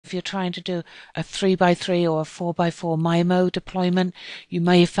if you're trying to do a 3x3 or a 4x4 MIMO deployment, you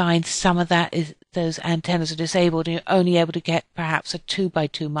may find some of those antennas are disabled and you're only able to get perhaps a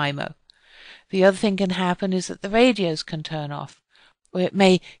 2x2 MIMO. The other thing can happen is that the radios can turn off, or it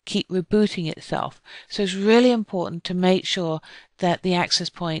may keep rebooting itself. So it's really important to make sure that the access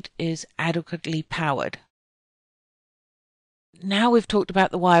point is adequately powered. Now we've talked about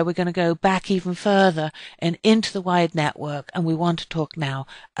the wire, we're going to go back even further and into the wired network, and we want to talk now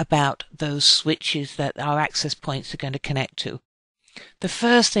about those switches that our access points are going to connect to. The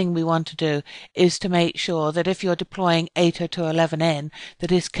first thing we want to do is to make sure that if you're deploying 802.11n,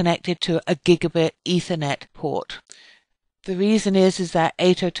 that is connected to a gigabit Ethernet port. The reason is that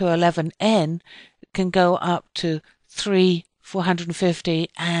 802.11n can go up to 3, 450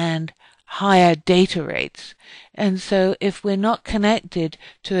 and higher data rates. And so if we're not connected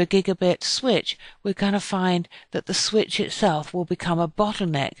to a gigabit switch, we're going to find that the switch itself will become a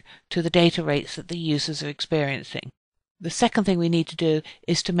bottleneck to the data rates that the users are experiencing. The second thing we need to do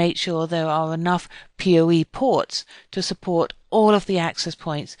is to make sure there are enough PoE ports to support all of the access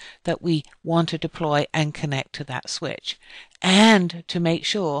points that we want to deploy and connect to that switch, and to make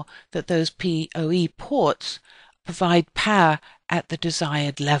sure that those PoE ports provide power at the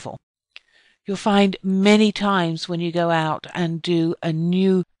desired level. You'll find many times when you go out and do a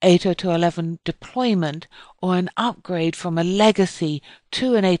new 802.11 deployment or an upgrade from a legacy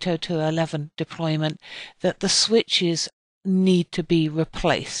to an 802.11 deployment that the switches need to be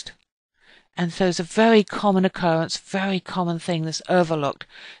replaced. And so it's a very common occurrence, very common thing that's overlooked.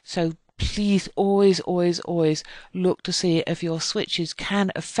 So please always look to see if your switches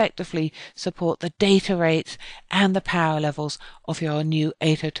can effectively support the data rates and the power levels of your new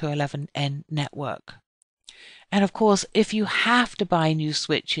 802.11n network. And of course, if you have to buy new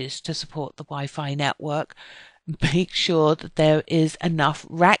switches to support the Wi-Fi network, make sure that there is enough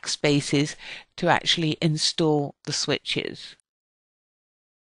rack spaces to actually install the switches.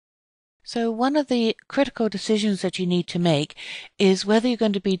 So one of the critical decisions that you need to make is whether you're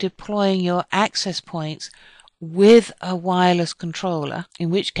going to be deploying your access points with a wireless controller, in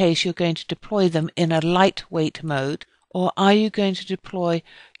which case you're going to deploy them in a lightweight mode, or are you going to deploy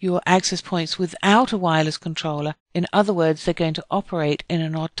your access points without a wireless controller? In other words, they're going to operate in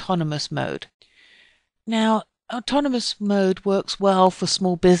an autonomous mode. Now, autonomous mode works well for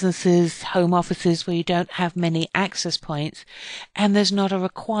small businesses, home offices where you don't have many access points, and there's not a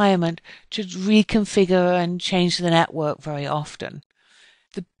requirement to reconfigure and change the network very often.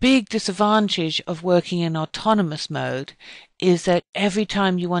 The big disadvantage of working in autonomous mode is that every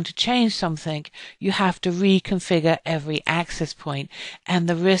time you want to change something, you have to reconfigure every access point, and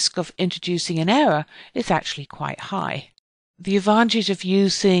the risk of introducing an error is actually quite high. The advantage of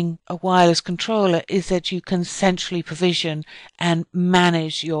using a wireless controller is that you can centrally provision and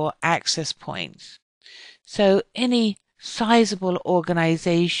manage your access points. So any sizable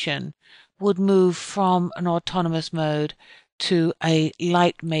organization would move from an autonomous mode to a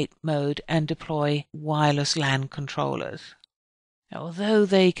lightweight mode and deploy wireless LAN controllers. Although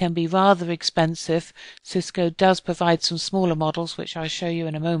they can be rather expensive, Cisco does provide some smaller models, which I'll show you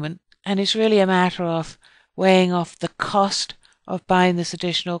in a moment, and it's really a matter of weighing off the cost of buying this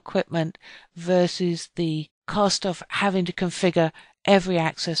additional equipment versus the cost of having to configure every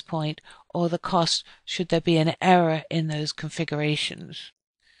access point, or the cost should there be an error in those configurations.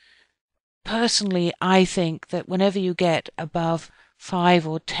 Personally, I think that whenever you get above 5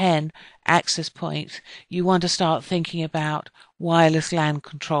 or 10 access points, you want to start thinking about wireless LAN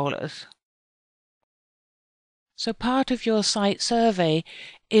controllers. So part of your site survey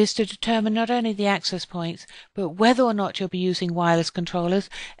is to determine not only the access points, but whether or not you'll be using wireless controllers,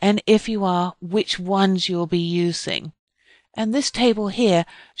 and if you are, which ones you'll be using. And this table here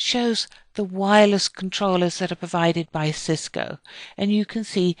shows the wireless controllers that are provided by Cisco. And you can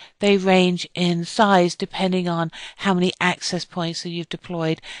see they range in size depending on how many access points that you've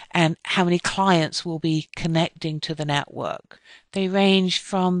deployed and how many clients will be connecting to the network. They range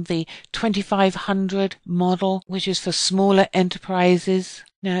from the 2500 model, which is for smaller enterprises.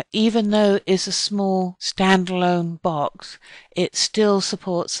 Now, even though it's a small standalone box, it still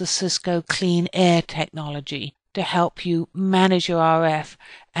supports the Cisco Clean Air technology to help you manage your RF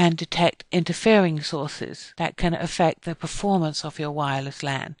and detect interfering sources that can affect the performance of your wireless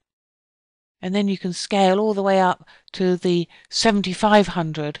LAN. And then you can scale all the way up to the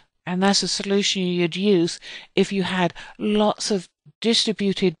 7500, and that's a solution you'd use if you had lots of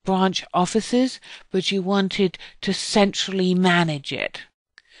distributed branch offices, but you wanted to centrally manage it.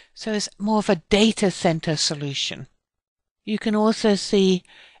 So it's more of a data center solution. You can also see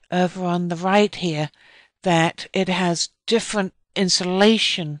over on the right here that it has different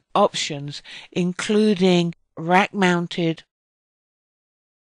installation options, including rack-mounted.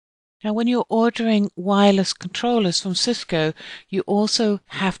 Now, when you're ordering wireless controllers from Cisco, you also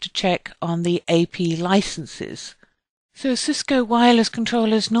have to check on the AP licenses. So Cisco wireless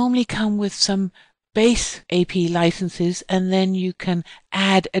controllers normally come with some base AP licenses, and then you can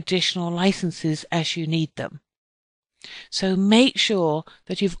add additional licenses as you need them. So make sure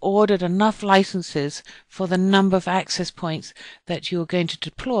that you've ordered enough licenses for the number of access points that you're going to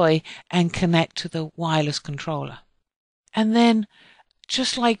deploy and connect to the wireless controller. And then,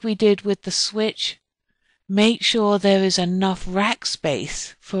 just like we did with the switch, make sure there is enough rack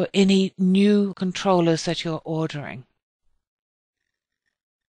space for any new controllers that you're ordering.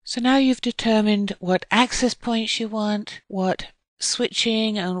 So now you've determined what access points you want, what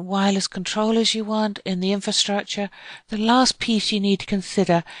switching and wireless controllers you want in the infrastructure. The last piece you need to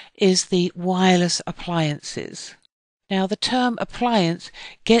consider is the wireless appliances. Now, the term appliance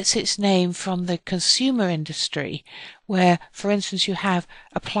gets its name from the consumer industry, where, for instance, you have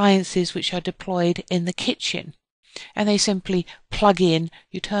appliances which are deployed in the kitchen, and they simply plug in,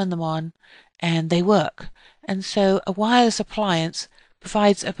 you turn them on, and they work. And so a wireless appliance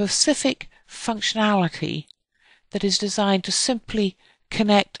provides a specific functionality that is designed to simply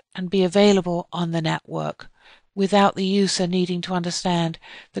connect and be available on the network without the user needing to understand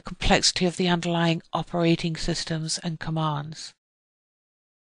the complexity of the underlying operating systems and commands.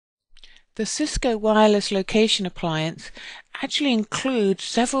 The Cisco Wireless Location Appliance actually includes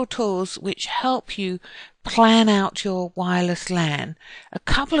several tools which help you plan out your wireless LAN. A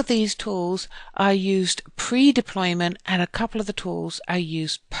couple of these tools are used pre-deployment and a couple of the tools are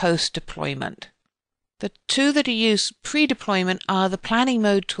used post-deployment. The two that are used pre-deployment are the Planning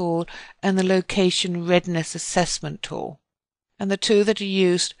Mode tool and the Location Readiness Assessment tool. And the two that are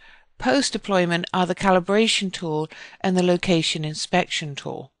used post-deployment are the Calibration tool and the Location Inspection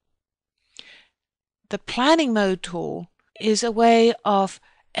tool. The Planning Mode tool is a way of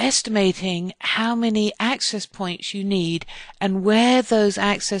estimating how many access points you need and where those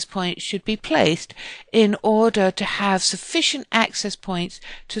access points should be placed in order to have sufficient access points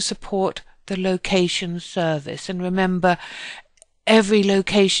to support the location service. And remember, every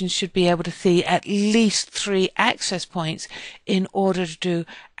location should be able to see at least 3 access points in order to do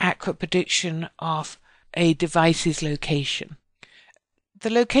accurate prediction of a device's location. The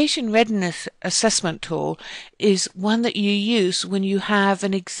Location Readiness Assessment tool is one that you use when you have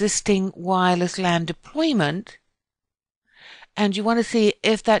an existing wireless LAN deployment and you want to see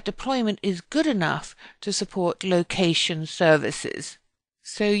if that deployment is good enough to support location services.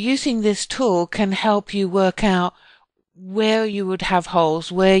 So using this tool can help you work out where you would have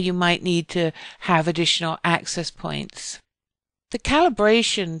holes, where you might need to have additional access points. The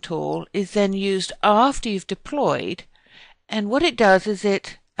calibration tool is then used after you've deployed, and what it does is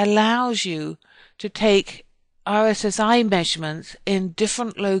it allows you to take RSSI measurements in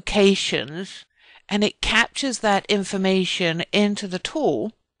different locations, and it captures that information into the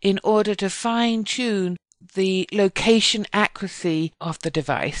tool in order to fine-tune the location accuracy of the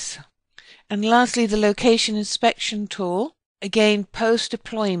device. And lastly, the location inspection tool, again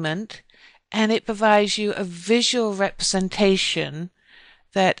post-deployment, and it provides you a visual representation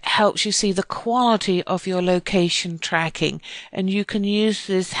that helps you see the quality of your location tracking. And you can use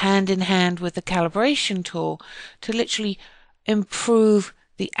this hand in hand with the calibration tool to literally improve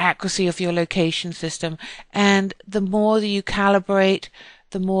the accuracy of your location system. And the more that you calibrate,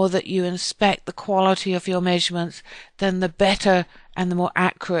 the more that you inspect the quality of your measurements, then the better and the more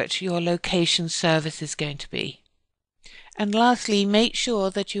accurate your location service is going to be. And lastly, make sure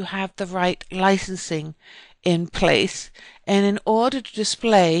that you have the right licensing in place. And in order to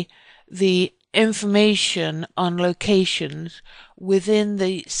display the information on locations within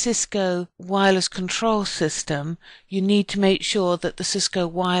the Cisco wireless control system, you need to make sure that the Cisco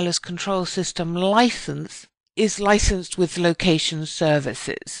wireless control system license is licensed with location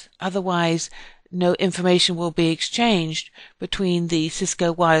services. Otherwise, no information will be exchanged between the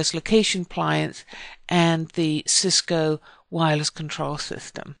Cisco wireless location appliance and the Cisco wireless control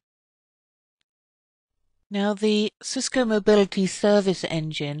system. Now, the Cisco Mobility Service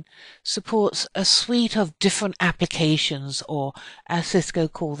Engine supports a suite of different applications, or as Cisco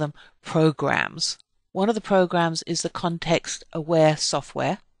call them, programs. One of the programs is the context-aware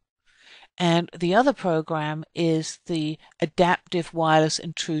software, and the other program is the Adaptive Wireless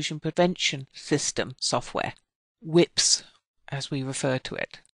Intrusion Prevention System software, WIPS as we refer to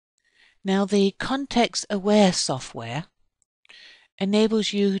it. Now, the context-aware software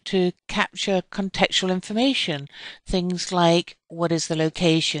enables you to capture contextual information, things like what is the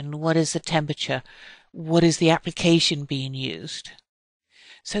location, what is the temperature, what is the application being used.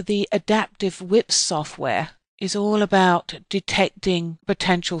 So the adaptive WIPS software is all about detecting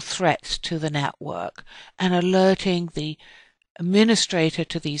potential threats to the network and alerting the administrator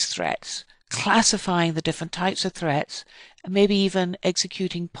to these threats, classifying the different types of threats, and maybe even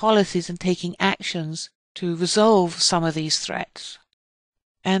executing policies and taking actions to resolve some of these threats.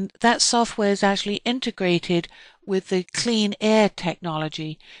 And that software is actually integrated with the clean air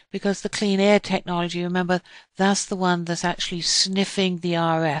technology, because the clean air technology, remember, that's the one that's actually sniffing the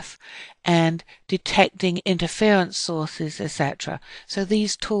RF and detecting interference sources, etc. So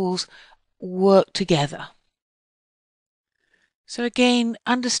these tools work together. So again,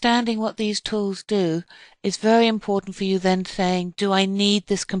 understanding what these tools do is very important for you then saying, do I need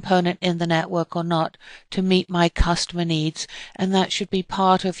this component in the network or not to meet my customer needs? And that should be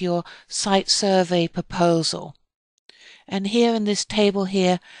part of your site survey proposal. And here in this table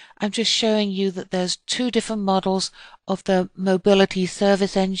here, I'm just showing you that there's two different models of the mobility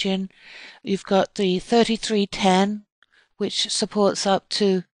service engine. You've got the 3310, which supports up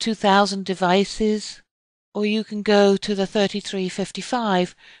to 2,000 devices. Or you can go to the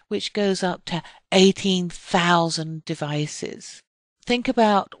 3355, which goes up to 18,000 devices. Think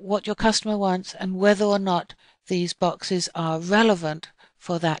about what your customer wants and whether or not these boxes are relevant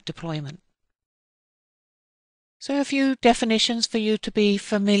for that deployment. So a few definitions for you to be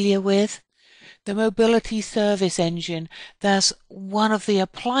familiar with. The mobility service engine, that's one of the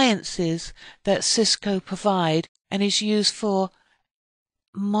appliances that Cisco provide and is used for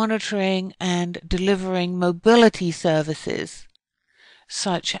monitoring and delivering mobility services,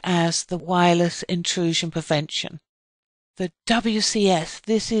 such as the wireless intrusion prevention. The WCS,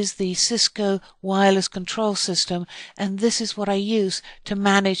 this is the Cisco wireless control system, and this is what I use to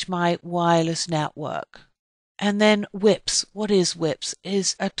manage my wireless network. And then WIPS. What is WIPS?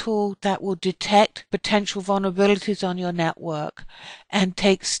 Is a tool that will detect potential vulnerabilities on your network and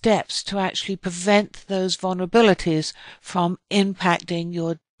take steps to actually prevent those vulnerabilities from impacting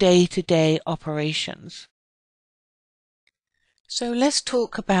your day-to-day operations. So let's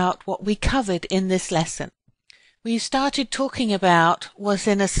talk about what we covered in this lesson. We started talking about what's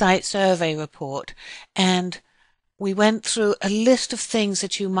in a site survey report, and we went through a list of things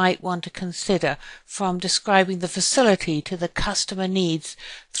that you might want to consider, from describing the facility to the customer needs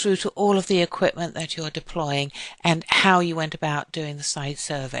through to all of the equipment that you're deploying and how you went about doing the site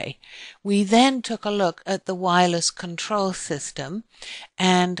survey. We then took a look at the wireless control system,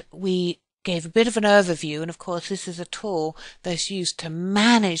 and we gave a bit of an overview, and of course this is a tool that's used to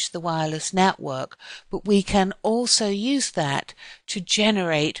manage the wireless network, but we can also use that to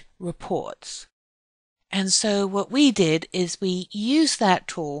generate reports. And so what we did is we used that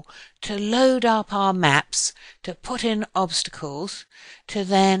tool to load up our maps, to put in obstacles, to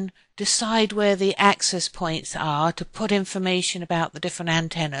then decide where the access points are, to put information about the different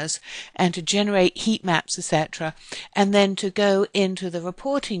antennas, and to generate heat maps, etc., and then to go into the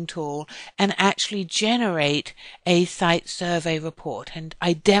reporting tool and actually generate a site survey report. And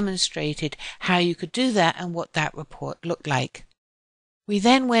I demonstrated how you could do that and what that report looked like. We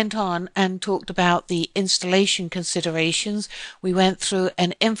then went on and talked about the installation considerations. We went through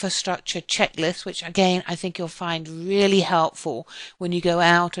an infrastructure checklist, which again I think you'll find really helpful when you go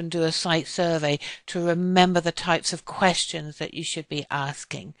out and do a site survey to remember the types of questions that you should be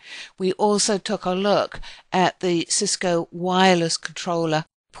asking. We also took a look at the Cisco wireless controller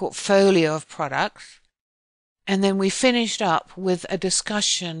portfolio of products. And then we finished up with a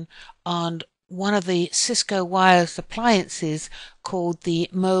discussion on one of the Cisco wireless appliances called the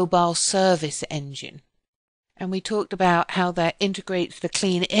Mobile Service Engine. And we talked about how that integrates the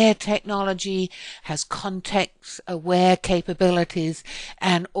clean air technology, has context-aware capabilities,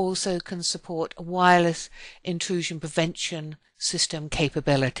 and also can support wireless intrusion prevention system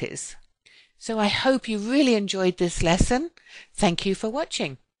capabilities. So I hope you really enjoyed this lesson. Thank you for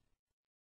watching.